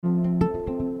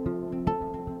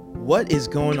What is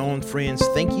going on, friends?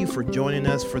 Thank you for joining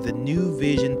us for the New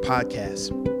Vision podcast.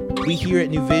 We here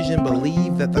at New Vision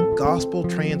believe that the gospel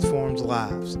transforms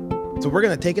lives. So we're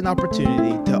going to take an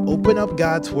opportunity to open up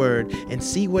God's word and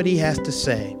see what he has to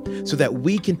say so that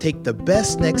we can take the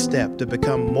best next step to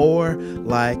become more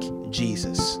like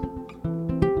Jesus.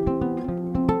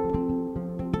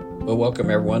 Well, welcome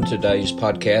everyone to today's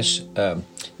podcast.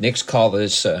 Nick's calls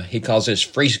this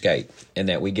Freeskate, in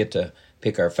that we get to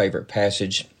pick our favorite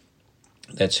passage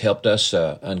that's helped us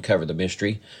uncover the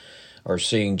mystery or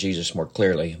seeing Jesus more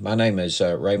clearly. My name is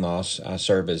Ray Moss. I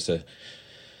serve as the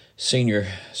Senior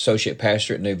Associate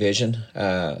Pastor at New Vision.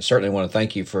 Certainly want to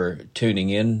thank you for tuning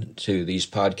in to these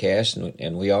podcasts,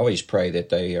 and we always pray that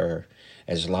they are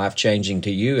as life-changing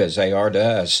to you as they are to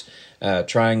us.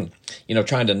 Trying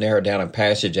to narrow down a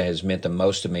passage that has meant the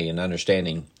most to me in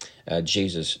understanding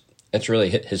Jesus. That's really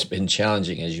has been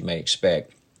challenging, as you may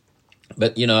expect.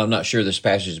 But, I'm not sure this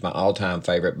passage is my all-time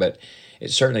favorite, but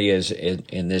it certainly is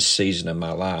in this season of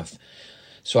my life.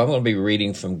 So I'm going to be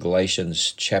reading from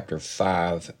Galatians chapter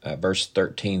 5, verse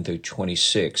 13 through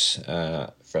 26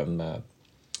 from the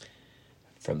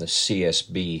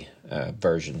CSB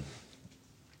version.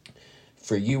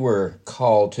 For you were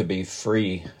called to be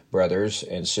free, brothers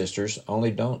and sisters,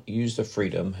 only don't use the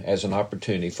freedom as an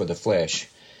opportunity for the flesh,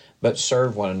 but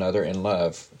serve one another in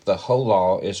love. The whole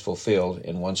law is fulfilled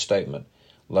in one statement: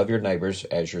 love your neighbors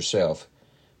as yourself.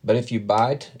 But if you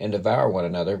bite and devour one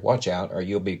another, watch out, or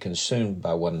you'll be consumed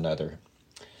by one another.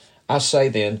 I say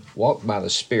then, walk by the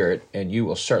Spirit, and you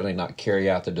will certainly not carry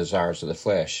out the desires of the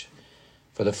flesh.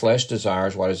 For the flesh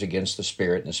desires what is against the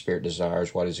Spirit, and the Spirit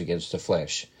desires what is against the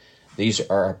flesh. These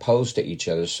are opposed to each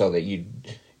other, so that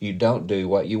you don't do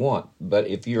what you want. But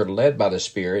if you're led by the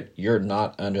Spirit, you're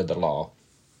not under the law.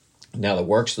 Now the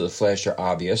works of the flesh are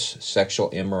obvious: sexual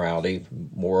immorality,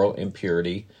 moral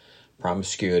impurity,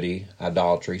 promiscuity,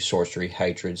 idolatry, sorcery,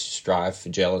 hatred, strife,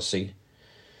 jealousy,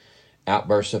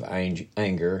 outbursts of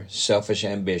anger, selfish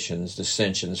ambitions,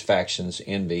 dissensions, factions,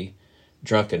 envy,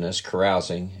 drunkenness,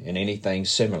 carousing, and anything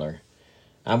similar.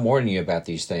 I'm warning you about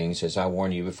these things, as I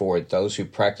warned you before, that those who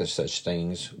practice such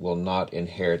things will not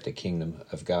inherit the kingdom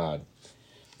of God.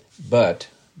 But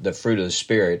the fruit of the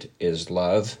Spirit is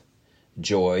love,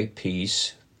 joy,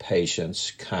 peace,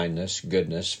 patience, kindness,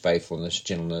 goodness, faithfulness,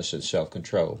 gentleness, and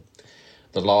self-control.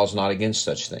 The law is not against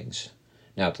such things.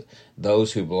 Now,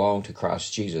 those who belong to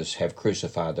Christ Jesus have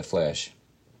crucified the flesh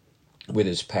with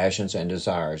its passions and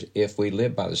desires. If we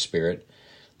live by the Spirit,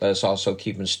 let us also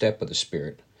keep in step with the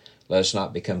Spirit. Let us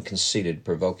not become conceited,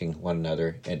 provoking one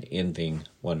another and envying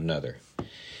one another.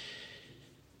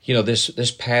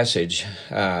 This passage,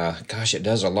 it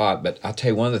does a lot, but I'll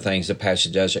tell you one of the things the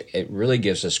passage does, it really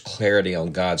gives us clarity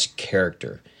on God's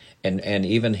character and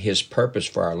even his purpose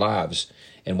for our lives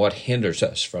and what hinders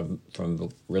us from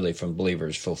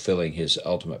believers fulfilling his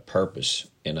ultimate purpose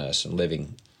in us and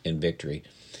living in victory.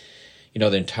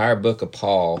 The entire book of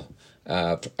Paul,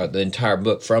 the entire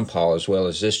book from Paul, as well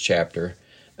as this chapter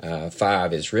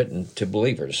 5, is written to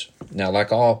believers. Now,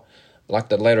 like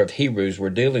the letter of Hebrews, we're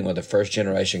dealing with the first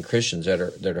generation Christians that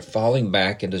are falling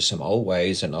back into some old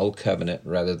ways and old covenant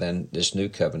rather than this new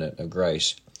covenant of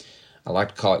grace. I like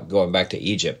to call it going back to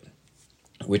Egypt,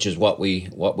 which is what we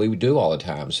do all the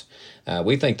times.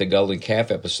 We think the golden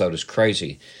calf episode is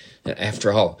crazy.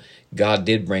 After all, God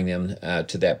did bring them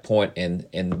to that point,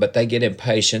 but they get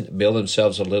impatient, build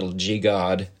themselves a little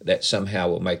G-God that somehow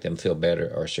will make them feel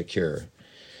better or secure.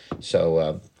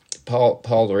 So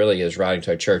Paul really is writing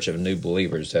to a church of new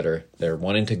believers that are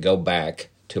wanting to go back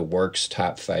to works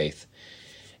type faith.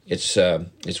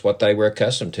 It's what they were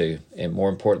accustomed to, and more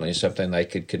importantly, something they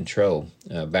could control.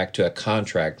 Back to a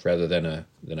contract rather than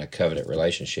a covenant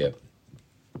relationship.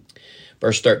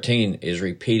 Verse 13 is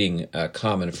repeating a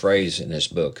common phrase in this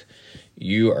book: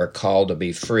 "You are called to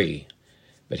be free."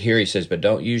 But here he says, "But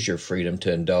don't use your freedom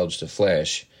to indulge the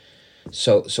flesh."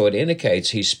 So it indicates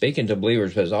he's speaking to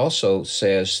believers, but it also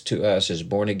says to us as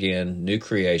born-again, new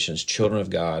creations, children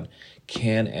of God,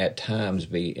 can at times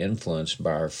be influenced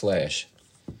by our flesh.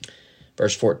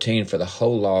 Verse 14, for the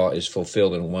whole law is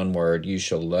fulfilled in one word: you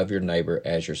shall love your neighbor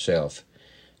as yourself.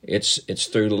 It's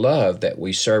through love that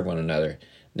we serve one another.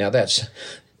 Now that's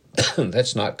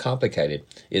not complicated,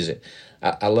 is it?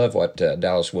 I love what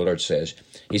Dallas Willard says.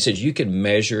 He says you can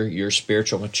measure your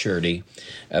spiritual maturity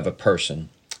of a person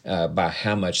by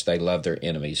how much they love their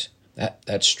enemies.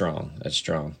 That's strong. That's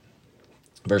strong.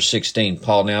 Verse 16,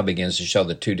 Paul now begins to show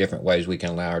the two different ways we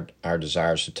can allow our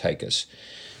desires to take us.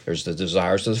 There's the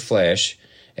desires of the flesh,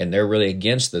 and they're really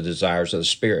against the desires of the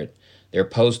Spirit. They're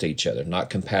opposed to each other, not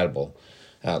compatible.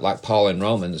 Like Paul in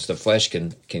Romans, the flesh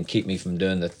can keep me from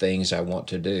doing the things I want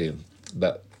to do.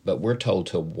 But we're told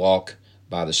to walk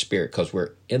by the Spirit because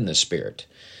we're in the Spirit.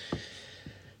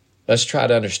 Let's try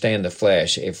to understand the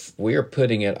flesh. If we are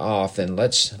putting it off, then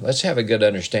let's have a good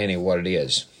understanding of what it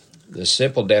is. The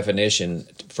simple definition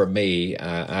for me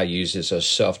I use is a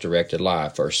self-directed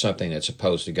life, or something that's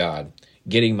opposed to God.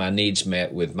 Getting my needs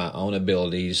met with my own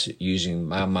abilities, using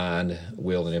my mind,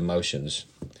 will, and emotions.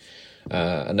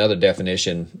 Another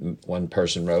definition one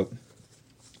person wrote,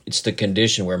 it's the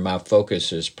condition where my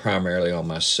focus is primarily on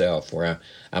myself, where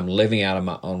I'm living out of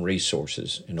my own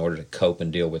resources in order to cope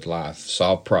and deal with life,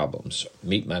 solve problems,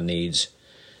 meet my needs,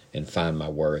 and find my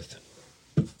worth.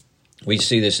 We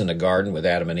see this in the garden with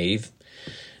Adam and Eve.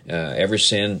 Every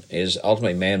sin is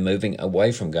ultimately man moving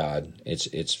away from God.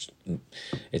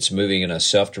 It's moving in a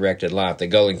self-directed life. The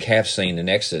golden calf scene in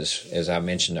Exodus, as I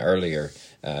mentioned earlier,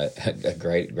 a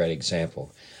great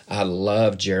example. I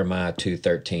love Jeremiah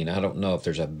 2:13. I don't know if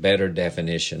there's a better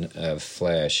definition of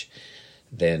flesh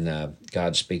than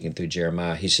God speaking through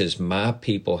Jeremiah. He says, "My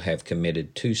people have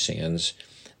committed two sins.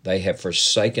 They have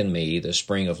forsaken me, the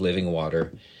spring of living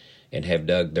water, and have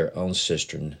dug their own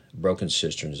cistern, broken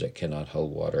cisterns that cannot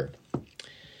hold water."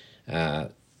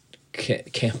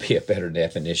 Can't be a better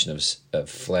definition of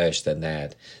flesh than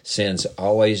that. Sin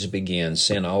always begins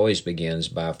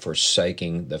by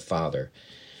forsaking the Father,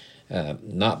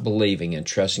 not believing and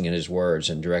trusting in His words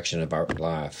and direction of our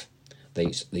life.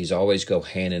 These always go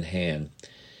hand in hand.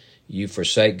 You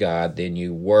forsake God, then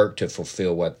you work to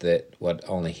fulfill what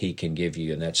only He can give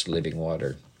you, and that's living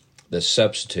water. The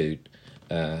substitute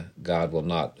God will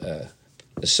not.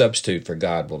 The substitute for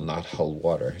God will not hold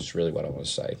water. It's really what I want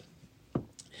to say.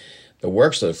 The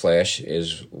works of the flesh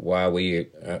is why we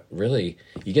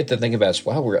you get to think about it's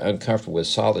why we're uncomfortable with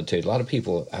solitude. A lot of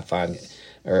people, I find,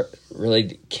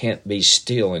 really can't be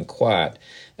still and quiet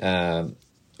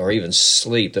or even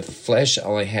sleep. The flesh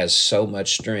only has so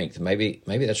much strength. Maybe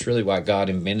that's really why God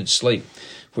invented sleep.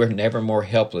 We're never more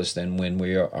helpless than when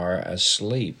we are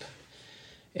asleep.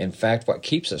 In fact, what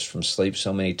keeps us from sleep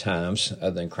so many times,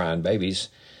 other than crying babies,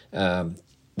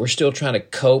 we're still trying to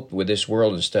cope with this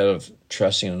world instead of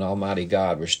trusting in Almighty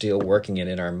God. We're still working it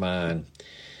in our mind.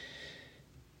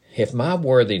 If my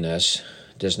worthiness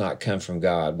does not come from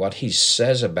God, what He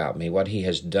says about me, what He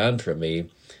has done for me,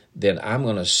 then I'm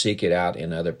going to seek it out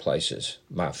in other places.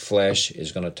 My flesh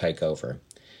is going to take over.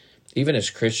 Even as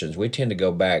Christians, we tend to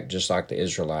go back just like the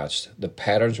Israelites. The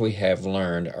patterns we have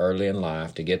learned early in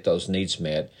life to get those needs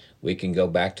met, we can go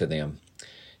back to them.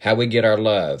 How we get our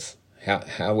love,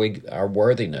 our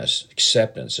worthiness,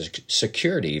 acceptance,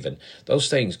 security even. Those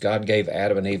things God gave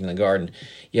Adam and Eve in the garden,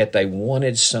 yet they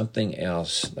wanted something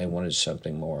else. They wanted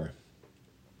something more.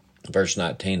 Verse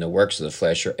 19, the works of the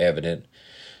flesh are evident.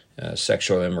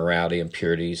 Sexual immorality,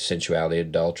 impurity, sensuality,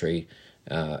 adultery.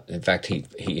 In fact, he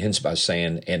ends by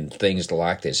saying, and things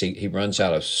like this. He runs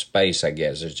out of space, I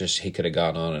guess. It's just, he could have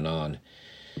gone on and on.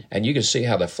 And you can see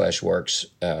how the flesh works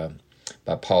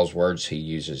by Paul's words he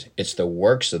uses. It's the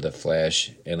works of the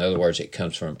flesh. In other words, it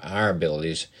comes from our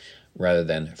abilities rather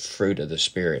than fruit of the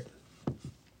Spirit.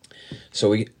 So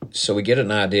we get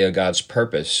an idea of God's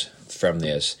purpose from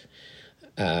this.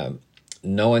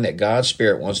 Knowing that God's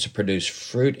Spirit wants to produce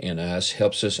fruit in us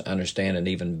helps us understand an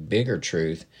even bigger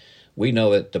truth. We know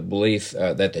that the belief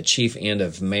that the chief end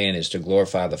of man is to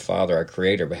glorify the Father, our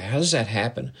Creator. But how does that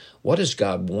happen? What does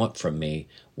God want from me?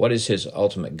 What is His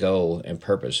ultimate goal and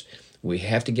purpose? We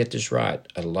have to get this right.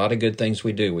 A lot of good things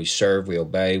we do. We serve, we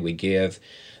obey, we give.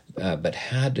 But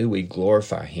how do we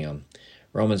glorify Him?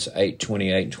 Romans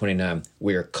 8:28 and 29,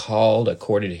 we are called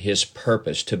according to His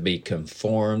purpose to be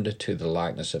conformed to the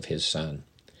likeness of His Son.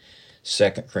 2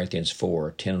 Corinthians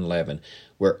 4:10 and 11,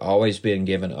 we're always being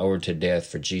given over to death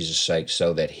for Jesus' sake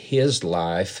so that His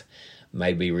life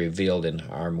may be revealed in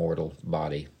our mortal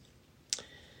body.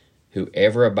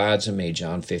 Whoever abides in me,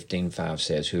 John 15:5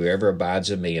 says, whoever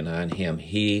abides in me and I in him,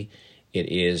 he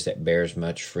it is that bears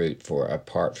much fruit, for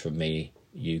apart from me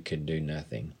you can do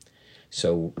nothing.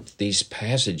 So these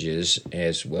passages,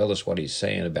 as well as what he's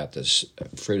saying about this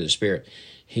fruit of the Spirit,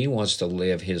 He wants to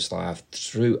live His life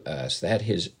through us. That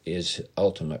is His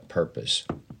ultimate purpose.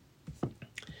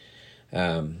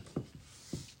 But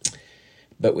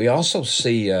we also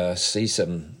see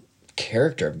some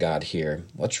character of God here.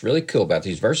 What's really cool about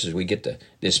these verses, we get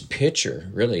this picture,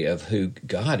 really, of who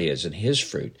God is and His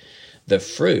fruit. The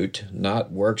fruit,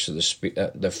 not works of the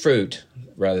Spirit. The fruit,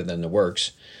 rather than the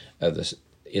works of the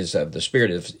of the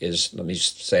Spirit is, let me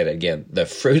say that again, the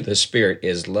fruit of the Spirit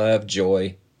is love,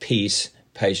 joy, peace,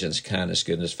 patience, kindness,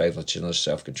 goodness, faithfulness, gentleness,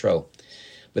 self-control.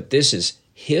 But this is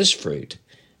His fruit.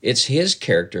 It's his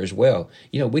character as well.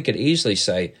 We could easily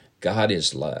say God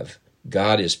is love.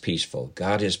 God is peaceful.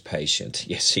 God is patient.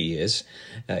 Yes, he is.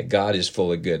 God is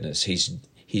full of goodness.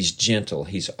 He's gentle.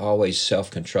 He's always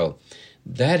self-controlled.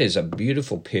 That is a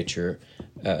beautiful picture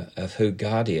of who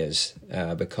God is,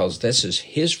 because this is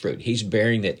his fruit. He's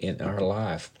bearing it in our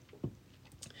life.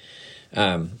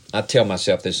 I tell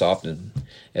myself this often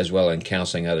as well in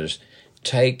counseling others.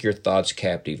 Take your thoughts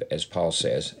captive, as Paul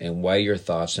says, and weigh your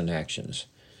thoughts and actions.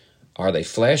 Are they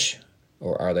flesh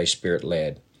or are they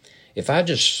spirit-led? If I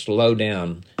just slow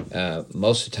down,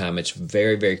 most of the time it's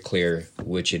very, very clear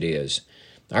which it is.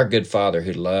 Our good Father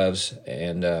who loves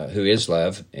and who is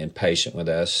love and patient with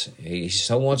us, he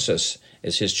so wants us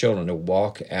as his children to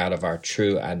walk out of our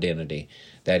true identity.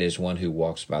 That is one who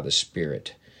walks by the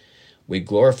Spirit. We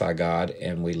glorify God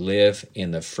and we live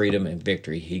in the freedom and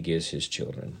victory he gives his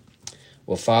children.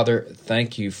 Well, Father,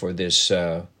 thank you for this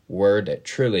word that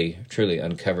truly, truly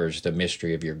uncovers the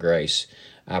mystery of your grace.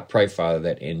 I pray, Father,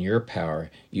 that in your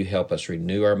power you help us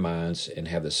renew our minds and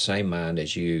have the same mind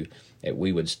as you, that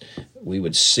we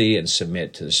would see and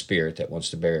submit to the Spirit that wants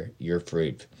to bear your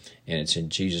fruit. And it's in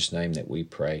Jesus' name that we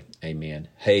pray. Amen.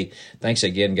 Hey, thanks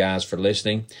again, guys, for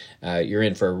listening. You're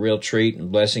in for a real treat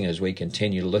and blessing as we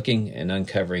continue looking and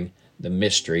uncovering the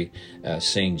mystery,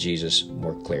 seeing Jesus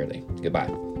more clearly.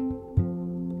 Goodbye.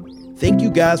 Thank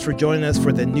you guys for joining us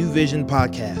for the New Vision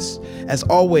podcast. As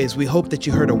always, we hope that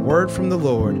you heard a word from the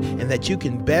Lord and that you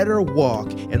can better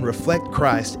walk and reflect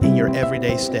Christ in your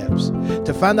everyday steps.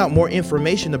 To find out more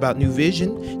information about New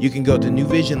Vision, you can go to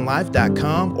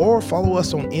newvisionlife.com or follow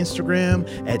us on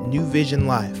Instagram at New Vision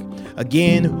Life.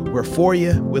 Again, we're for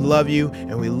you, we love you,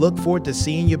 and we look forward to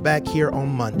seeing you back here on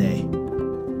Monday.